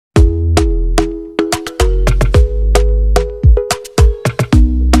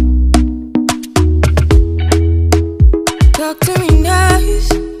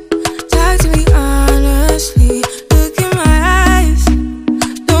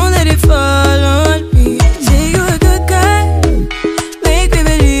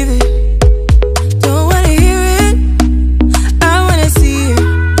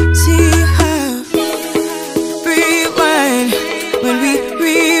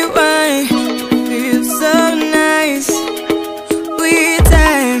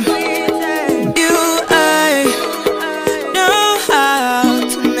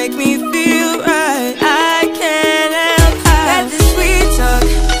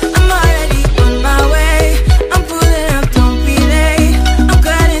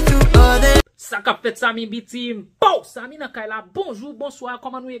samy&bcrew. Bon, Samy nan kay la. Bonjour, bonsoir.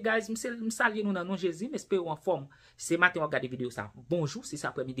 Comment nous guys? Me salue nous dans nom Jésus, m'espère en forme. C'est matin on regarde vidéo ça. Bonjour, c'est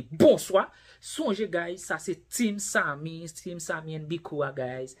après-midi. Bonsoir. Songez guys, ça c'est team samy&bcrew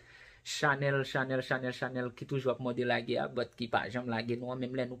guys. Chanel qui toujours modèle la guerre, but qui pas jamais la guerre nous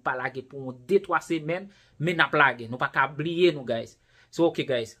même là nous pas la guerre pour 2-3 semaines, mais n'a pas la guerre, nous pas qu'à oublier nous guys. So OK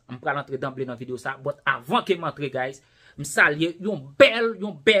guys, on va rentrer d'emblée dans vidéo ça, but avant que m'entrer guys, me saluer yon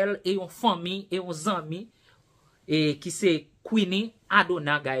belle et yon famille et yon amis et qui c'est Queenie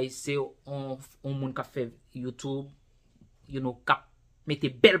Adona guys, c'est on moun qui fait YouTube, you know, cap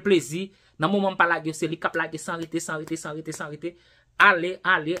mette bel plaisir. Dans moment pas la guerre, c'est li cap la guerre sans arrêter. Allez,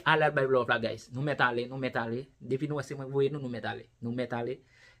 love la guys. Nous mettons aller. Depuis nous, c'est moi voyez nous mettons aller.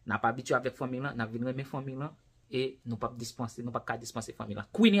 N'a pas habitué avec famille là, n'a venu mes famille là et nous pas dispenser famille là.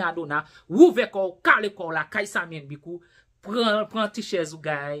 Queenie Adona, ouvre corps, calé corps la kay samy&bcrew, prend petit chaise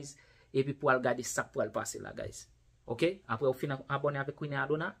guys et puis pour regarder ça pour le passer là guys. OK? Après au final abonner avec Queenie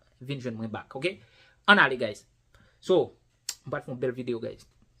Adona, viens joindre moi back, OK? On allez guys. So, on va faire une belle vidéo guys.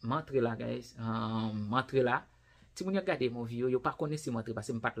 Montrez là guys, montrez là. Si vous regardez mon vidéo, vous ne connaissez pas si je parce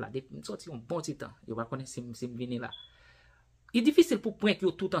que je ne suis pas là. Depuis que je suis un bon petit temps, vous ne connaissez pas si je viens là. Il est difficile pour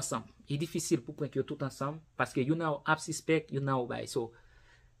prendre tout ensemble. Parce que vous avez suspect, vous avez so,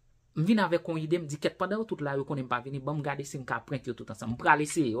 je viens avec une idée, je dis que pendant toute la, vous ne connaissez pas venir, je vais regarder si je peux prendre tout ensemble. Je vais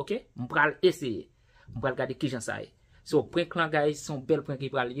essayer, ok? Je vais essayer. Je vais regarder qui j'en sais. So, prendre guys, son bel point qui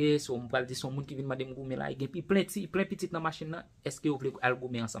va lier, so, je vais dire son monde qui vient de me gommer là, il y a plein petit dans la machine là, est-ce que vous voulez aller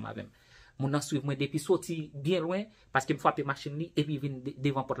gommer ensemble avec moi? Mon an suivre moi depuis sorti bien loin parce que me frappe machine li et puis vinn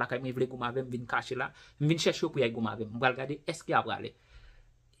devant porte la caille me vle goma avec vinn cacher là vinn chercher pour y goma avec me regarder est-ce qu'il a aller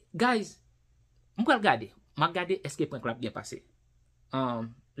guys me regarder est-ce que point clap bien passé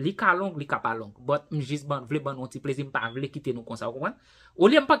li ka long li ka pas long but me juste ban vle ban un petit plaisir me pas vle quitter nous comme ça vous comprenez au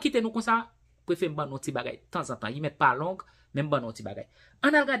lieu me pas quitter nous comme ça préfère me ban un petit bagay de temps en temps il met pas long même ban un petit bagay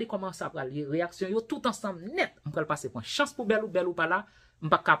on a regardé comment ça va les réactions yo tout ensemble net on peut passer point chance pour belle ou pas là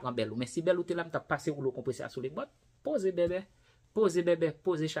m'pas ka prendre belle mais si belle ou t'es là m't'a passer rouleau compresseur sur les bottes posez bébé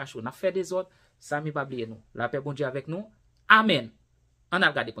posez chachou n'a fait des autres ça m'y pas oublier nous la paix bon Dieu avec nous amen on a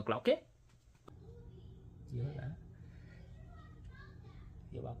regardé point là OK yo là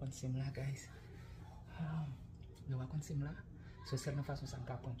yo va kon sim là guys yo va kon sim là so c'est une façon ça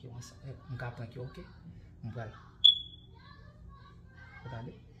m'ka prendre qui m'ka prendre qui OK m'pa là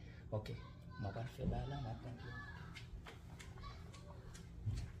regardez OK on va faire là m'a prendre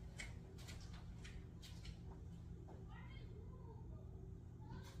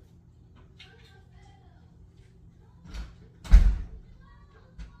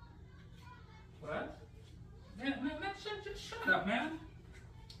shut up, man.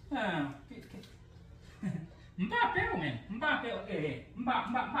 Mbappé,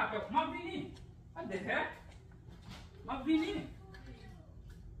 Mavini. What the heck? Mavini,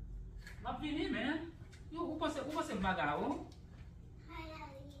 man. You você bagarro?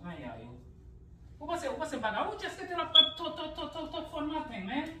 Ai. Você bagarro? Just get it up to for nothing,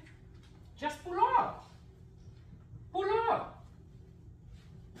 man. Just pull up. Pull up.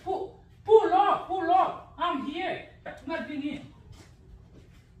 I'm here. Mavini.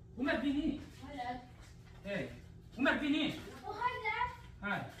 Hey. Mavini. Oh, hi, Dad.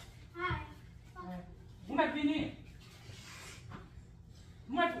 Hi. Hi. Mavini.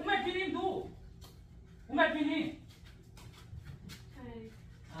 Mavini do. Mavini. Hey.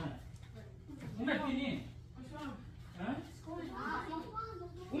 Mavini. What's wrong? Huh? What's going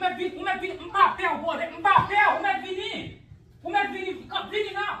on? Mavini. Mbappé, Mavini.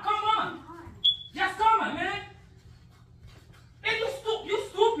 Vini now. Come on. Just come on, man. Hey, you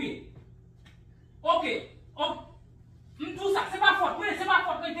stupid. OK. Tout ça, c'est pas faute. Oui, c'est pas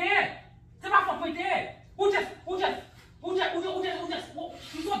faute. C'est pas faute. Ou just.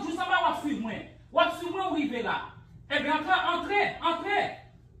 Tu dois juste savoir où suivre moi. Où suivre moi où arriver là. Eh bien, entrez.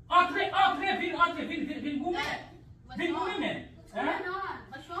 Vine gourmet. Man.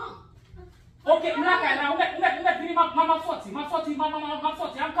 What's wrong? OK, là, on met vini ma sorti.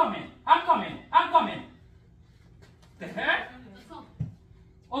 I'm coming. The heck?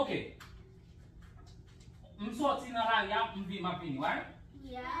 OK. I'm sorting around, I'm being my opinion, right?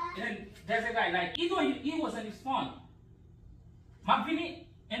 Yeah. And then there's a guy, like, he was on his phone. My opinion,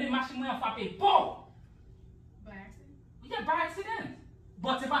 and the machine went off a boom! By accident? Yeah, by accident.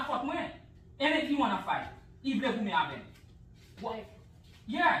 But c'est pas faute moi. And then he wanna fight. He blame me avec. Like,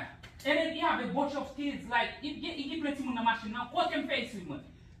 Yeah. And then he have a bunch of kids, like, he play him on the machine now, what can face with me?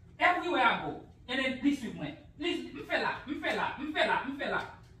 Everywhere I go. And then this with me. Please, m'fela.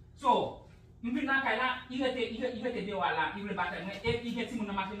 So, m'vin nan kay la, il était dehors là, il voulait battre moi et il était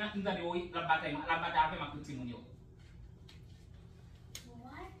timoun matin il a dit la bataille avec ma timoun yo.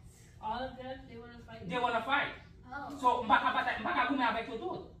 What? All of them, they want to fight. They want to fight. Oh. So mbaka goumen avec yo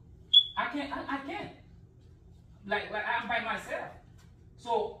tout. I can't. Like I'm by myself.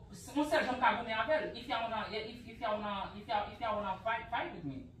 So mon seul j'aime pas goumen avec elle. If you wanna fight with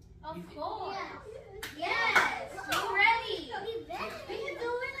me. Of course. Yes. I'm ready. We can do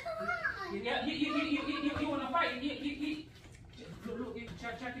it. Come on. Yeah, you wanna fight? Look,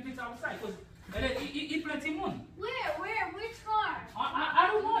 check if it's outside, cause he plenty moon. Where? Which car? I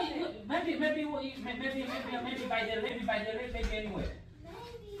don't know. Maybe by the lake, maybe anywhere.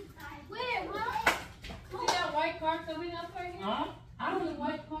 Where? What? See that white car coming up right here? Huh? I don't know.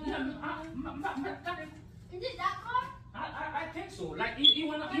 White car. Is it that car? I think so. Like you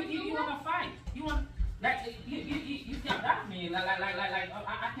wanna fight. You want like you can't doubt me. Like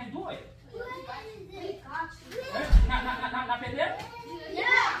I can do it. We got you. Not pay them?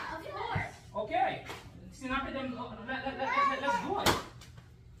 Yeah, of course. Okay. See, not pay them. Let's do it.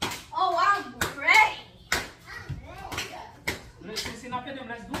 Oh, I'm ready. Let's not pay them.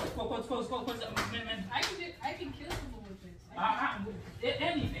 Let's do it. Cause I can kill someone with this.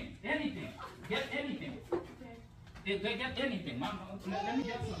 anything. Get anything. Okay. Get anything. Mom, let me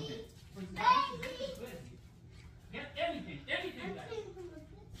get something. Get anything, guys.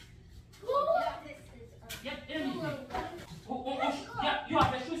 Get anything. Yeah, you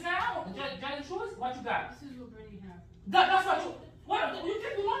have the shoes now? Giant shoes? What you got? This is what Bernie has. That's what you. What? You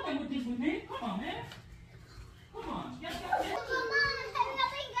can do nothing with this with me? Come on, man. Come on. Get.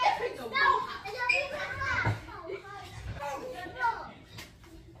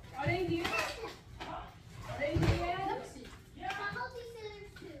 Are they here? Are they here? Let me see.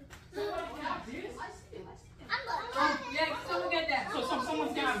 Yeah, someone get that. So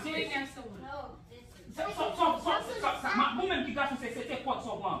someone's got Sit this. against someone. Vous-même qui gâte c'est quoi ça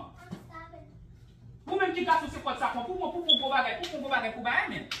bon? Vous-même qui gâte c'est quoi ça pour bagay pour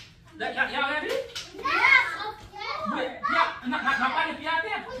bagay. Ya ready? Na pas de pied à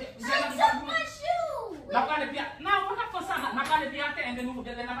terre. Na pas de pied. Non, on a fait ça. Na pas de pied à terre and then nous na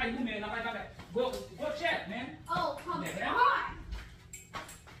pas vous mais na pas bagay. Go check, man. Oh, come Yeah. on.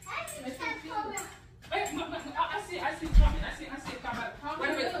 I see coming. I see coming. How Wait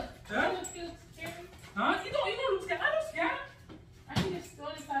a minute. Huh? You feel scary? Huh? You don't look scared. I don't scared. I think it's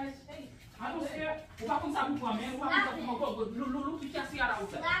thrown inside his face. I don't scared. Ou pas comme ça pour moi, man. Ou pas comme ça pour moi. Look, you can see it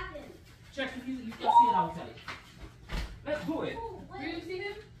outside. Check if you can see it outside. Let's do it. You see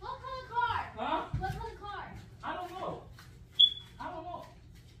him? What color car? Huh? What color car? I don't know. Come on.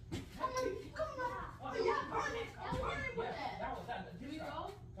 Oh, yeah, that was that. Do we go?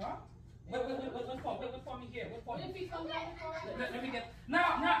 Huh? Wait for me here. Wait for What me. if he comes out before? Let me get.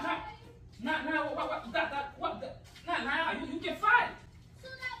 Now. Now, you can fight.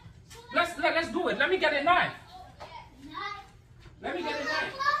 Let's do it. Let me get a knife. Let me get a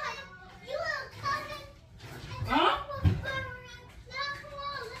knife. Huh?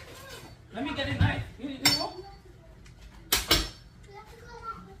 Let me get a knife. You know?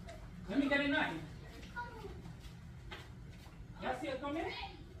 Let me get a knife. Y'all see it coming?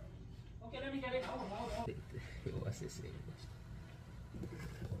 Okay, let me get it. Hold on. What's this?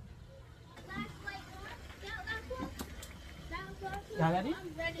 Y'all ready?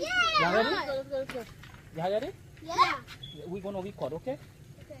 Y'all ready? Yeah. Y'all ready? Yeah. We're gonna record, okay?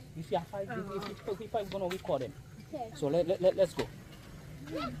 Okay. If you fight, if we fight, we're gonna record it. Okay. So let's go.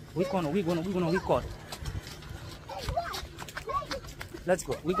 We're gonna record. Let's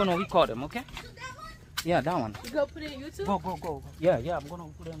go. We're gonna record them, okay? Yeah, that one. You go put it in YouTube? Go. Yeah, I'm gonna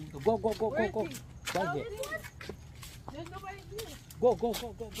put them. Go. Where Right is he? there. There's nobody here. Go. Is there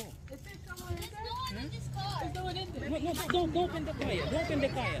someone in there? There's no one in there. No, don't open the car. Don't open the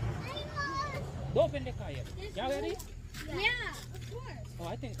car. Don't open the car. Y'all ready? Yeah, of course. Oh,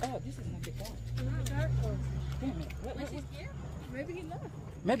 I think. Oh, this is not the car. Was he scared? Maybe he left.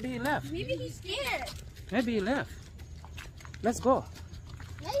 Maybe he left. Maybe he's scared. Maybe he left. Let's go.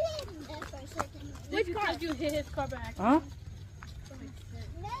 Maybe he's there for a second. Which car? You hit his car back. Huh?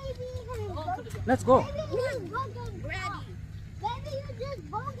 Maybe he's Let's go. Maybe he's broken ready. Maybe you just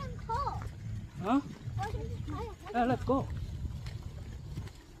broken cold. Huh? Yeah, let's go.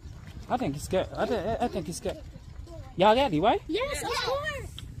 I think he's scared. I think he's scared. Y'all ready, right? Yes, of course.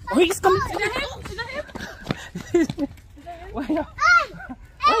 Oh, he's coming. Is that him? Why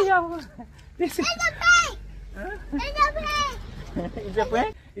y'all? This is. It's a prank. It's a prank. It's a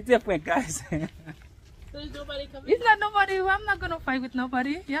prank. It's a prank, guys. There's nobody coming. It's not nobody. I'm not gonna fight with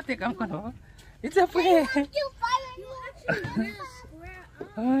nobody. You think I'm gonna? It's a prank. You fire. You actually just square up.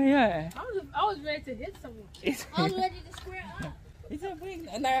 Oh yeah. I was ready to hit someone. I was ready to square up. It's a prank.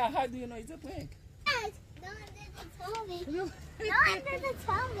 Naya, how do you know it's a prank? Yes. No one didn't tell me. No one didn't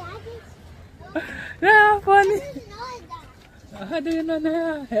tell me. I just. Yeah, I funny. didn't know that. How do you know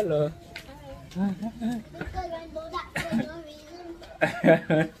Naya? Hello. Because I know that for no reason.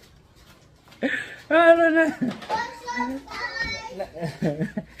 I don't know. What's up, guys?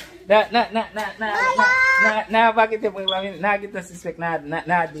 Nah, bakit na kita suspect na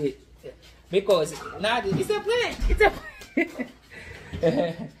di because na di it's a prank. It's a prank.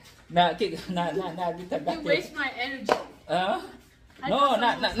 na kita You waste my energy. No,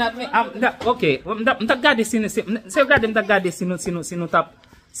 not me. Okay. Mtagade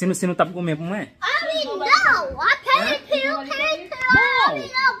sino tap gume po mo. I already know. I paid pill. I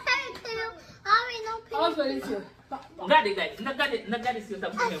already know. Paid pill. I already know. I was ready to. Nagade guys, nagade sino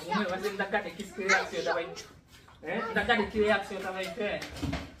tap gume po mo. Kasi nagade kis reaksyon ta bay. Nagade ki reaksyon ta bay te.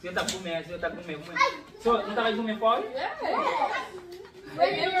 Sino tap gume mo. So, nagade gume po? Yeah.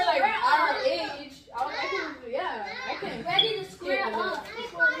 When you were like our age, I can. Ready to square up.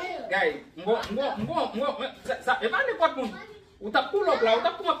 Guys, ngo evane pot mo. Utap pull up la,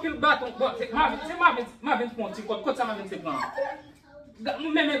 utap kuma pil baton. Marvin ponti kot sa Marvin se plan.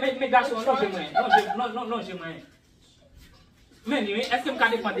 Me garçon non j'ai moins. Mais est-ce que me ka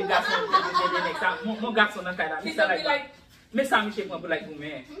dépend des garçons mon garçon nan kay la. He's gonna be like, Mais ça me chèque pour like vous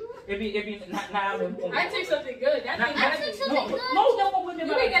mais. Et puis na même pour. I take something good. That thing I take something good. Non, vous You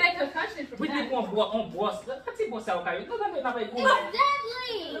can get a concussion from oui, that. on bosse. Quand bon ça au caillou. Non, na bay pour.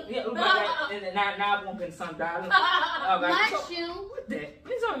 Deadly. Na bon pen sandal. My shoe.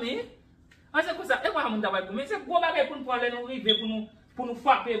 Mes amis, on c'est comme ça. Et moi mon travail pour mais c'est gros bagay pour nous prendre nous river pour nous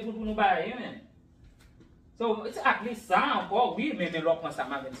frapper pour nous bailler men. So it's at least ça encore oui mais l'autre prend ça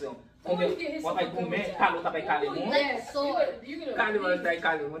ma vention. On va pour mais calo ta bay calé mon. Yes, so you can. Calo ta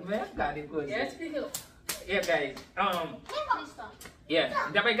calé mon mais calé good. Yes, speak it. Yeah guys. Yeah,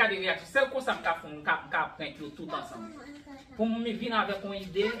 d'abord garder réaction. C'est comme ça me fait tout ensemble. Pour me venir avec une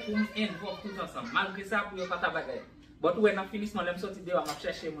idée, pour me invoquer tout ensemble. Malgré ça, pour ne pas travailler. But when I finish my sortie de, je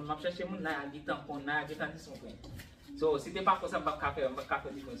chercher mon, na dit tampon, na dit son point. So si t'es pas comme ça, je vais faire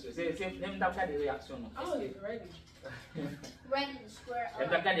différence. C'est même d'avoir des réactions. I was ready. Ready to square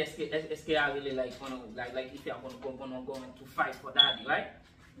And up. that est-ce qu'il y a really like if you are going to fight for daddy, right?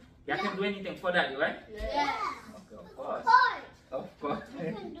 You can do anything for daddy, right? Yeah. Okay, of course. Of course. Of course.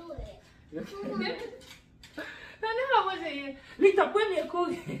 You can do it. Non, você. Lui tá premier coup.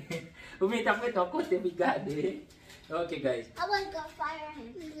 O meu tá feito côté regarder. Okay, guys. I was gonna fire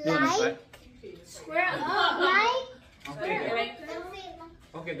him. Right? Square up. Like. Okay, guys.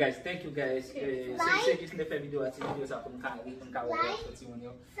 Okay, guys. Thank you, guys. Se você não fez vídeo assim, vídeo só com cara, Subscribe.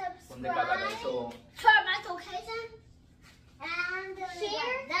 So, Turn my location. And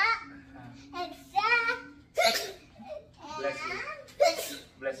share that. And that. bless you.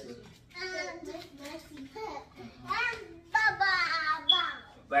 Bless you. And bless you. And bye-bye.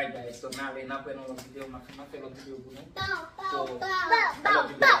 Bye, guys. So now we're not going to video. My fellow video. Bow, So, bow, bow. I love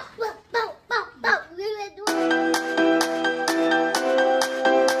you guys.